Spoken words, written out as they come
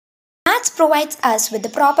Maths provides us with the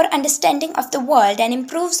proper understanding of the world and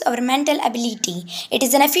improves our mental ability. It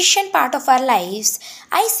is an efficient part of our lives.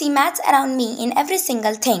 I see maths around me in every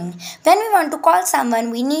single thing. When we want to call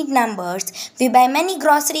someone, we need numbers. We buy many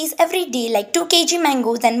groceries every day, like 2 kg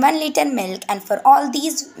mangoes and 1 liter milk, and for all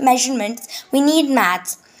these measurements, we need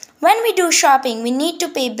maths. When we do shopping, we need to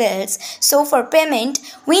pay bills. So for payment,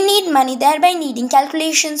 we need money, thereby needing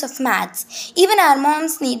calculations of maths. Even our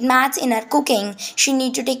moms need maths in her cooking. She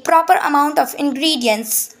need to take proper amount of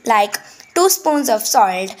ingredients like 2 spoons of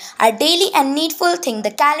salt. Our daily and needful thing,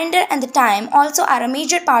 the calendar and the time also are a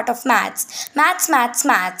major part of maths. Maths, maths,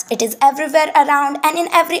 maths. It is everywhere around and in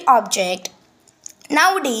every object.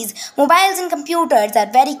 Nowadays, mobiles and computers are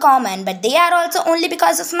very common, but they are also only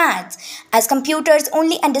because of maths, as computers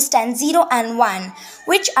only understand 0 and 1,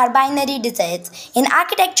 which are binary digits. In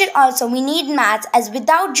architecture also, we need maths, as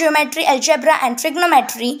without geometry, algebra and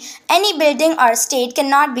trigonometry, any building or state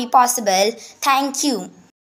cannot be possible. Thank you.